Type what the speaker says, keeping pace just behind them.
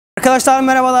Arkadaşlar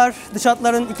merhabalar. Dış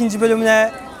Hatların ikinci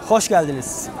bölümüne hoş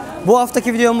geldiniz. Bu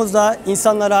haftaki videomuzda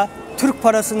insanlara Türk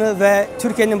parasını ve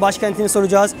Türkiye'nin başkentini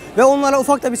soracağız. Ve onlara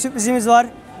ufak da bir sürprizimiz var.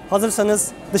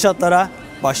 Hazırsanız Dış Hatlara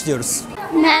başlıyoruz.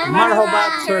 Merhaba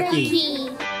Turkey.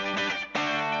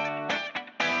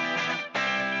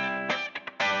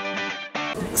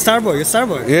 Starboy,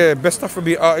 Starboy. Yeah, best stuff would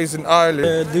be artists in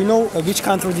Ireland. Do you know which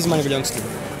country this money belongs to?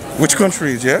 Which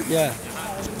countries, yeah? Yeah.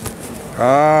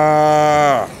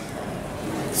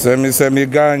 Semi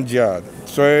ganja.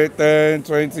 2010,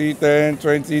 2010,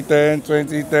 2010,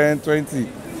 2010, 20.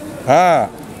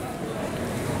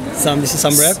 This is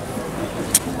some rap.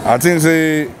 I think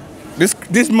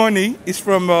this money is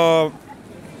from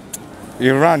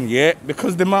Iran, yeah?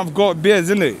 Because they might have got beers,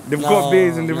 innit? They've got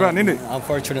beers in Iran, innit?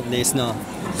 Unfortunately, it's not.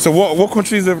 So what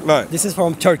countries are like? This is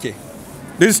from Turkey.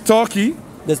 This is Turkey?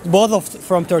 Both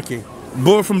from Turkey.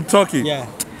 Both from Turkey? Yeah.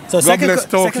 So God bless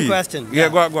Turkey. second question. Yeah,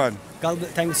 go on.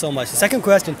 Thank you so much. Second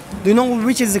question. Do you know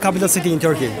which is the capital city in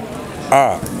Turkey?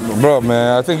 Bro,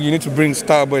 man, I think you need to bring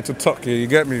Starboy to Turkey, you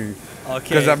get me? Okay.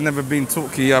 Because I've never been to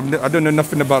Turkey, I don't know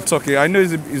nothing about Turkey. I know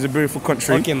it's a beautiful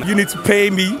country. Okay, man. You need to pay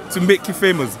me to make you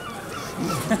famous.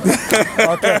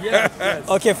 Okay.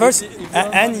 Okay, first,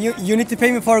 and you need to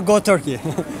pay me for go Turkey.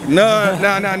 No.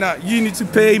 You need to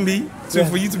pay me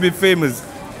for you to be famous.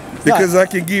 Because I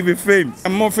can give you fame.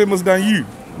 I'm more famous than you.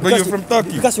 But you're from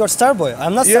Turkey. Because you're Starboy.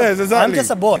 I'm not. Yes, exactly. I'm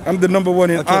just a boy. I'm the number one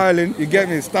in Ireland. You get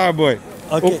me, Starboy.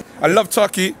 Okay. Oh, I love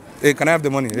Turkey. Hey, can I have the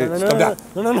money? Hey, stop that.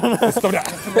 No. Stop that.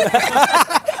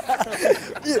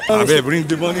 Babe, bring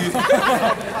the money.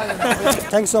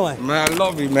 Thanks so much. Man, I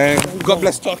love you, man. God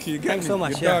bless Turkey. You get Thanks me? so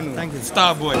much. You're Yeah, done. thank you.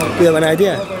 Starboy. You have an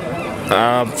idea?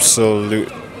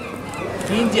 Absolute.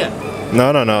 India.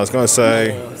 No. I was gonna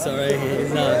say Sorry,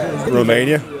 he's not.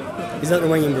 Romania. He's not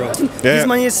Romanian, bro. Yeah. This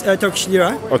money is Turkish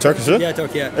lira. Oh, Turkish, is it? Yeah,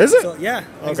 Turkey. Yeah. Is it? So, yeah.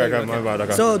 Okay, exactly, okay, my bad.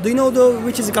 Okay. So, do you know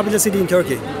which is the capital city in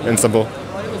Turkey? Istanbul.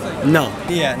 No.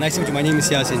 Yeah, nice to meet you. My name is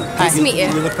Yasin. Nice to meet you.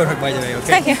 You look perfect, by the way.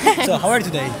 Okay. Thank you. So, how are you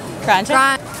today? Grant.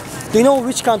 Do you know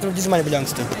which country this money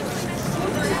belongs to?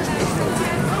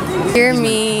 Hear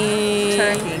me.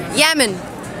 Turkey. Yemen.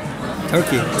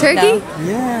 Turkey. Turkey? No.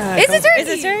 Yeah. Is it Turkey? Is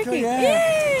it Turkey?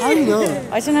 Yeah. How do you know?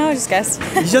 I don't know, I just guessed.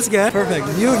 You just get perfect.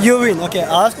 You win. Okay,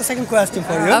 I'll ask a second question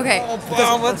for you. Okay. Because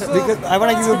I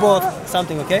want to give you both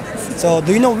something. Okay. So,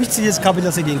 do you know which city is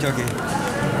capital city in Turkey?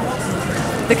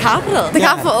 The capital? The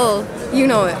capital. You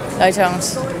know it. I don't.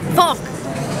 Fuck.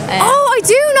 Oh, I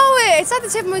do know it. It's at the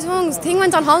tip of my tongue. Thing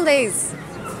went on holidays.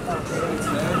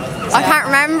 I can't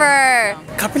remember.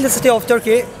 Capital city of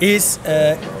Turkey is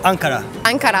Ankara.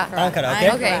 Ankara. Ankara,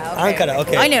 okay? Okay. Ankara,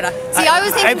 okay. I knew that. See, I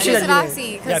was I'm thinking sure just that an you-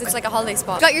 Axie because yeah, it's like a holiday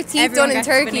spot. You got your teeth Everyone done in gets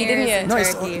Turkey, didn't veneers. you? No,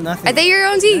 it's Turkey. nothing. Are they your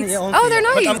own teeth? Yeah, own Oh, teeth,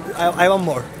 they're yeah. nice. But I want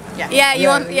more. Yeah, you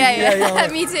want? Yeah. yeah.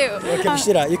 Me too. Okay,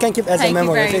 Bishira, you can keep as a Thank you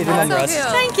memory, very okay? much. Remember So us. cute.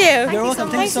 Thank you. You're welcome.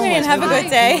 Thank you so much. And have a good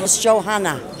day. It's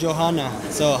Johanna. Johanna.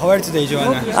 So, how are you today,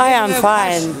 Johanna? I am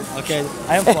fine. Okay,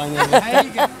 I am fine.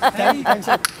 Thanks.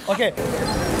 Okay.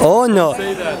 Oh no.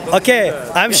 Okay,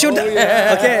 I'm sure that.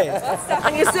 Okay.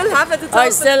 And you still have it? I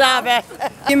still have it.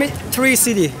 Give me 3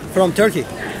 cities from Turkey.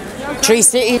 Three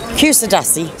city,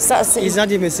 Kusadasi. Is that a city? It's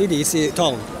not even a city, it's a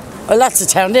town. Oh, that's a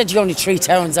town. They're the only 3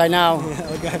 towns I know.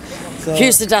 Okay. So,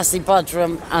 Kusadasi,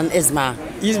 Bodrum and Izmir.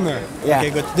 Izmir. Yeah.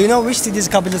 Okay, good. Do you know which city is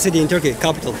the capital city in Turkey?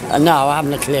 Capital. No, I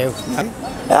haven't a clue.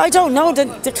 I don't know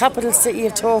the capital city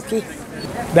of Turkey.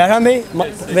 Berhan Bey,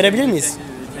 verebilir miyiz?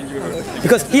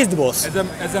 Because he is the boss.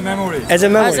 As a memory. As a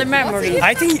memory. As a memory.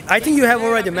 I think you have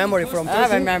already memory from I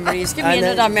have Turkey. a memory. Give me And,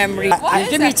 another memory.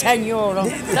 Give me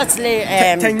 €10. That's late.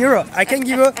 10 euro. I can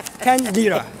give you 10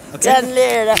 lira. Okay? 10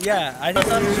 lira. Yeah.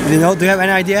 Do you have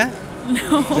any idea?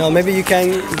 No. No, maybe you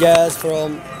can guess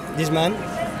from this man.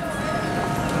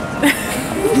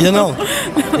 You don't know?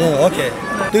 No, okay.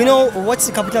 Do you know what's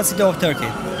the capital city of Turkey?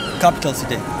 Capital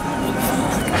city.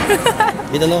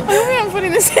 You don't know? I'm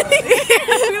putting this in.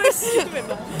 Really stupid.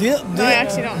 I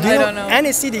actually don't. Do you I know don't know.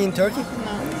 any city in Turkey?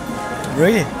 No.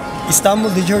 Really? Istanbul,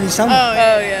 did you hear Istanbul? Oh,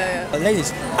 yeah.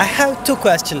 Ladies, I have 2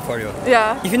 questions for you.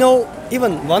 Yeah. If you know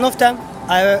even one of them,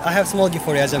 I have small gift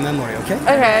for you as a memory, okay?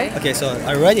 Okay. Okay, so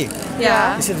are you ready?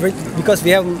 Yeah. This is because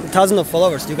we have thousands of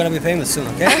followers. You're gonna be famous soon,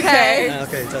 okay? Okay.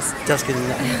 Okay, just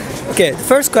kidding. Okay, the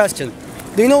first question: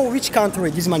 do you know which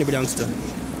country this money belongs to?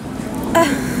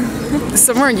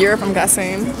 Somewhere in Europe, I'm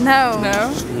guessing. No.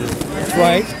 No?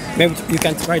 Right? Maybe you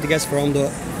can try to guess from the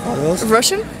others.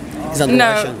 Russian? It's not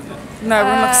No. Russian. No,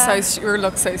 we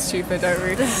look so stupid, don't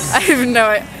we? I have no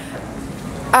idea.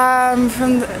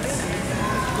 From the...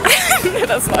 No,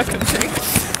 that's not a country.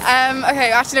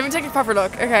 Okay, actually, let me take a proper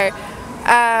look. Okay.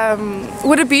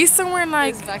 Would it be somewhere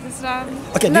like Uzbekistan.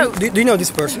 Okay, No. do you know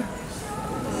this person?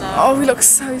 Oh, we look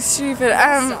so stupid.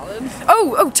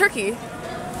 Oh, Turkey.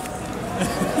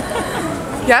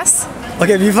 Yes.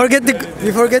 Okay, we forget the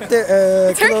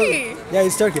Turkey. Yeah,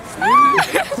 it's Turkey.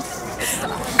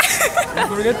 You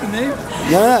forget the name?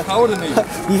 No. How the name?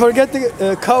 We forget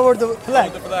to cover the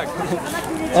flag. The flag.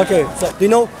 Okay, so do you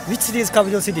know which city is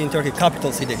capital city in Turkey?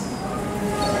 Capital city.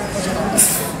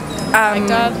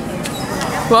 Baghdad.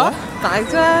 What?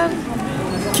 Baghdad.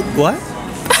 What?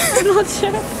 I'm not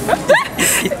sure.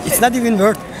 It's not even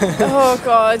word. Oh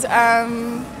God.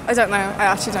 I don't know. I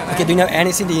actually don't know. Okay, do you know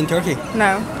any city in Turkey?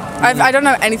 No. I don't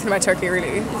know anything about Turkey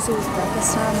really. This is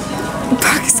Pakistan.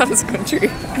 Pakistan is a country.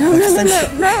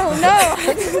 No,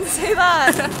 I didn't say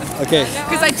that. Okay.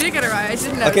 Because I did get it right. I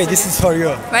didn't know. Okay, this is for you.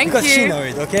 Thank because she you. know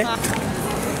it, okay?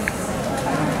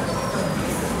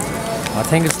 I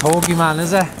think it's Turkey, man,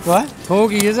 is it? What?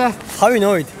 Turkey, is it? How you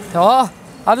know it? Oh,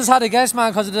 I just had a guess,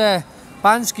 man, because of the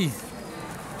Bansky.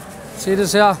 See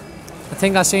this here? I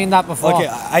think I've seen that before. Okay,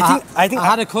 I think I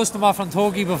had a customer from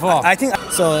Turkey before. I think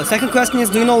so. Second question is,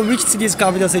 do you know which city is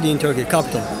capital city in Turkey?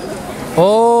 Capital.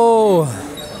 Oh,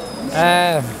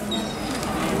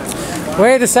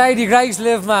 where the Saudi Greys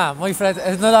live, man. My friend,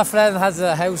 another friend has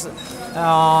a house.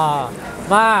 Oh,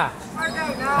 man.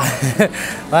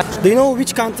 Do you know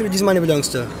which country this money belongs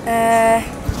to?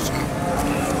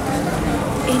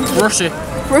 Russia.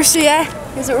 Russia,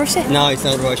 yeah. Is it Russia? No, it's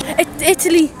not Russia.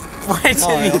 Italy.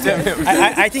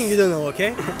 I think you don't know,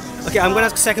 okay? Okay, I'm gonna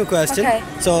ask second question. Okay.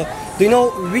 So, do you know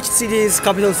which city is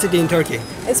capital city in Turkey?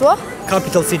 It's what?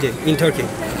 Capital city in Turkey.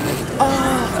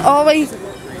 Oh, wait.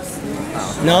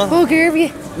 No?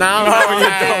 Bulgaria. No,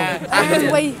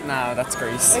 Wait. No, that's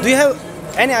Greece. Do you have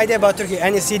any idea about Turkey,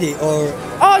 any city or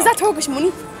Oh, is that Turkish money?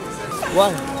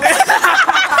 one?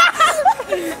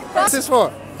 What's this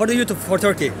for? For the YouTube, for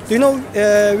Turkey. Do you know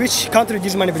which country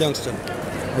this money belongs to?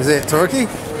 Is it Turkey?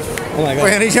 Oh my By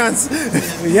god. any chance?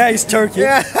 Yeah, it's Turkey.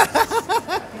 Yeah.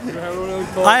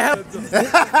 I have.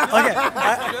 Okay.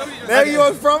 There you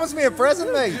have promised me a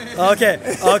present, mate. Okay.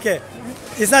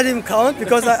 It's not even count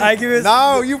because I give it.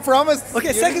 No, you promised. Okay,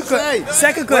 You second didn't say.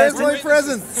 second Where's question. my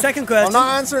present? Second question. I'm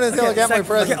not answering until I get my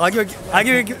present. Okay, I'll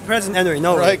give you a present anyway.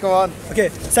 No. Right, go on. Okay,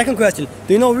 second question.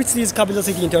 Do you know which city is capital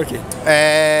city in Turkey?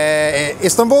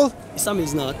 Istanbul? Istanbul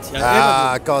is not. Yeah,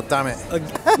 Ah, god damn it.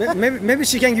 maybe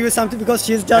she can give you something because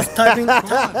she's just typing.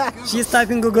 She's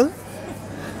typing Google.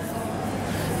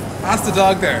 Ask the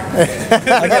dog there.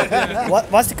 Okay.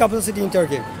 What's the capital city in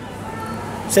Turkey?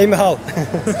 Say me how.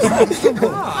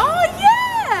 Oh,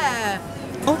 yeah.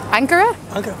 Ankara?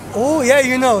 Ankara. Oh yeah,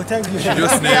 you know. Thank you.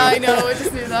 Just Yeah, I know. I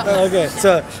just knew that. Okay,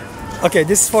 so. Okay,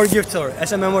 this is for gift store.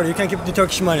 As a memory, you can keep the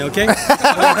Turkish money, okay?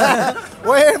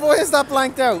 Why is that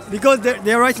blanked out? Because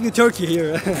they're writing the Turkey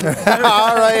here.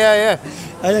 All right, yeah.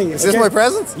 I think. Is this my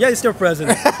present? Yeah, it's your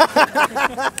present.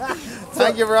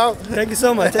 Thank you, bro. Thank you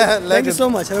so much. Thank you so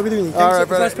much. Have a good evening. All right,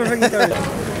 That's brother. perfect interview.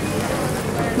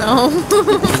 No.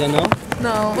 Is that no?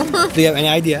 No. Do you have any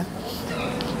idea?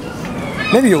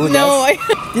 Maybe you would No.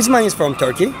 have. This money is from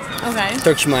Turkey. Okay.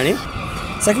 Turkish money.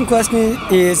 Second question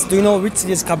is, do you know which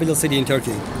city is capital city in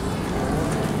Turkey?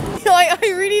 I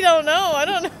really don't know. I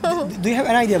don't know. Do you have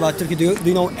any idea about Turkey? Do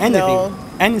you know anything? No.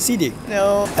 Any city?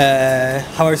 No.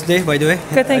 How are you today, by the way?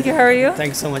 Good, thank you. How are you? Thank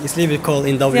you so much. It's a little bit cold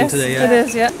in Dublin Yes, today. it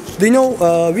is. Yeah. Do you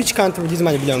know which country this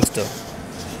money belongs to?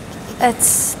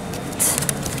 It's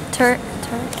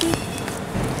Turkey.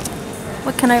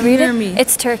 What can I read Near it? me.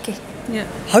 It's Turkey. Yeah.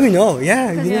 How you know?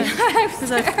 Yeah. You know.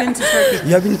 Because I've been to Turkey.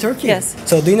 You have been to Turkey? Yes.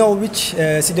 So do you know which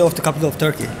city of the capital of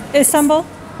Turkey? Istanbul?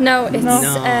 No, it's No.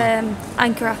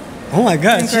 Ankara. Oh my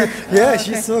God. Ankara. Yeah, Oh, she's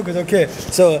okay. so good. Okay.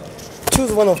 So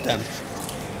choose one of them.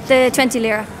 The 20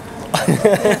 lira.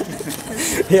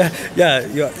 Yeah,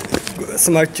 you're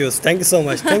smart choose. Thank you so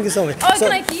much. Thank you so much. Oh, So-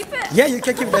 can I keep it? Yeah, you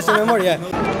can keep it as a memory. Yeah.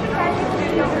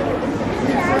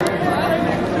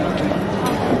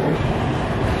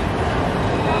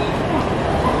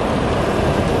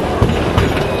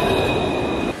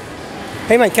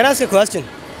 Hey man, can I ask a question?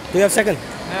 Do you have a second?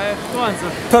 Go on,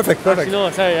 sir. Perfect. No,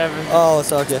 sorry, Oh,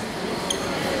 so okay.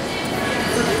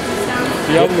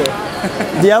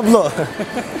 Diablo.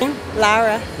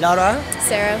 Lara. Laura.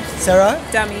 Sarah. Sarah.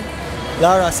 Dummy.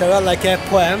 Laura. Sarah, like a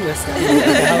poem. Yes.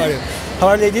 Okay, how are you? How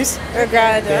are ladies? We're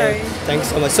glad. Thanks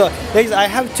so much. So, ladies, I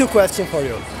have two questions for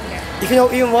you. If you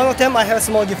know even one of them, I have a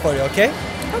small gift for you. Okay?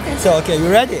 Okay. So, okay, you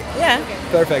ready? Yeah.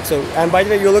 Perfect. So, and by the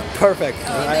way, you look perfect.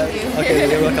 Oh, thank you. Okay,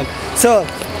 you're welcome. So,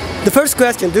 the first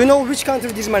question: do you know which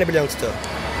country this money belongs to? No.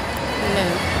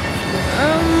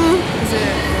 Is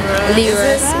it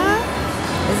liras?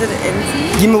 Is it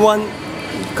NT? Give me one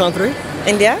country.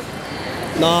 India?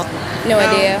 No. No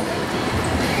idea.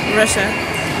 Russia?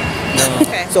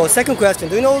 Okay. So second question,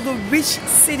 do you know which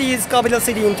city is capital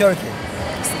city in Turkey?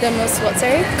 The most what,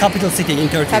 sorry? Capital city in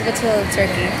Turkey. Capital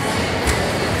Turkey.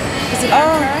 Is it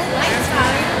Ankara?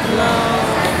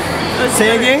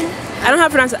 Say again? I don't know how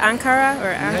to pronounce it. Ankara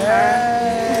or Ankara?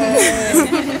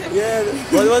 Yeah.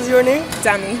 What was your name?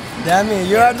 Dami. Dami,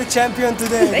 you are the champion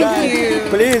today. Thank you.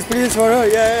 Please for her.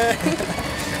 Yeah.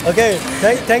 Okay,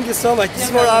 thank you so much. This is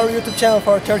for our YouTube channel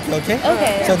for Turkey, okay?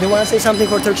 Okay. So do you want to say something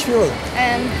for Turkish people?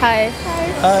 Hi.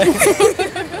 Hi.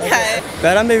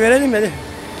 Behram Bey verelim mi?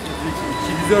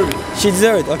 She deserves it. She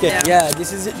deserves it. Okay. Yeah.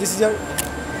 This is your.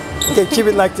 Okay, keep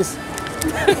it like this.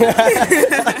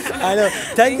 I know.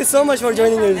 Thank you so much for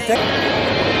joining us.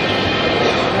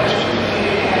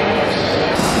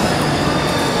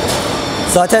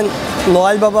 Zaten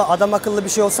Noel Baba adam akıllı bir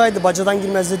şey olsaydı bacadan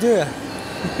girmezdi diyor ya.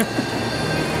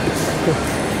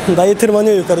 Dayı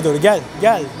tırmanıyor yukarı doğru. Gel.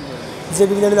 Bize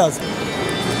birileri lazım.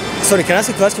 Sorry, can I ask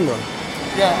a question, bro?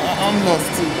 Yeah, I'm lost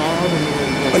too. I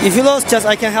don't know. If you lost, just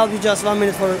I can help you just 1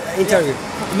 minute for interview.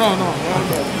 No.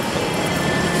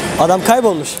 Adam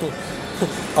kaybolmuş.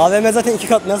 AVM zaten 2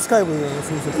 kat. Nasıl kayboluyor?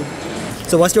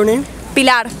 So what's your name?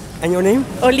 Pilar. And your name?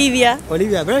 Olivia.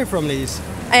 Olivia. Where are you from, ladies?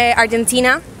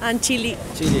 Argentina. And Chile.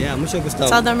 Chile. Yeah, mucho gusto.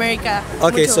 South America.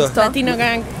 Okay, so Latino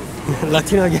gang.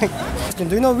 Latino gang.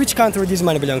 Do you know which country this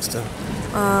money belongs to?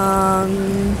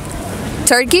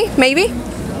 Turkey, maybe?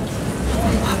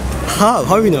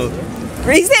 How you know?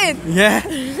 Reason? Yeah.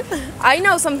 I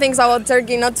know some things about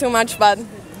Turkey, not too much, but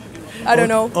I don't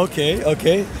know.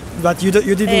 Okay. But you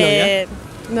didn't know, yeah?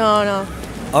 No.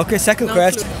 Okay, second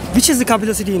question. Which is the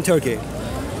capital city in Turkey?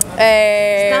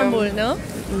 Istanbul, no?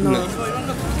 No.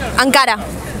 Ankara.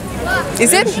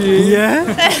 Is it? Yeah.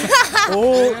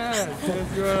 Oh.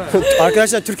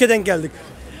 Arkadaşlar Türkiye'den geldik.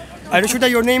 Are you sure that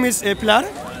your name is Pilar?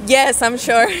 Yes, I'm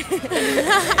sure.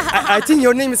 I think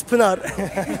your name is Pınar.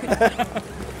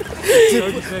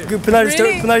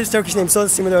 Pınar is Turkish name, so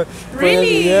similar.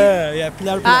 Really? Yeah,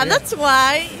 Pilar. That's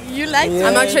why you like Yeah.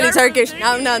 I'm actually Turkish. No,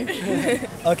 I'm not.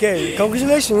 Okay,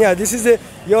 congratulations. Yeah, this is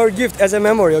your gift as a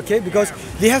memory, okay? Because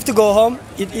we have to go home.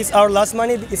 It is our last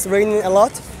money. It's raining a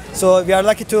lot. So we are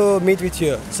lucky to meet with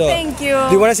you. So Thank you.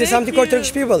 Do you want to say something for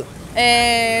Turkish people?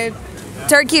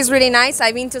 Turkey is really nice.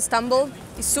 I've been to Istanbul.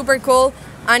 It's super cool.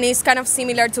 And it's kind of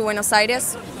similar to Buenos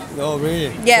Aires. Oh,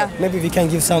 really? Yeah. So maybe we can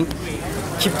give some.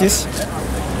 Keep this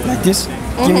like this.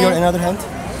 Give me your another hand.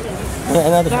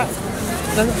 Another hand.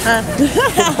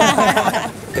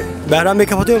 Behram Bey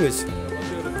kapatıyor muyuz?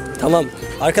 Tamam.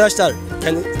 Arkadaşlar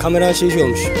kendi kamera şey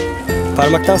olmuş.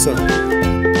 Parmaktan sonra.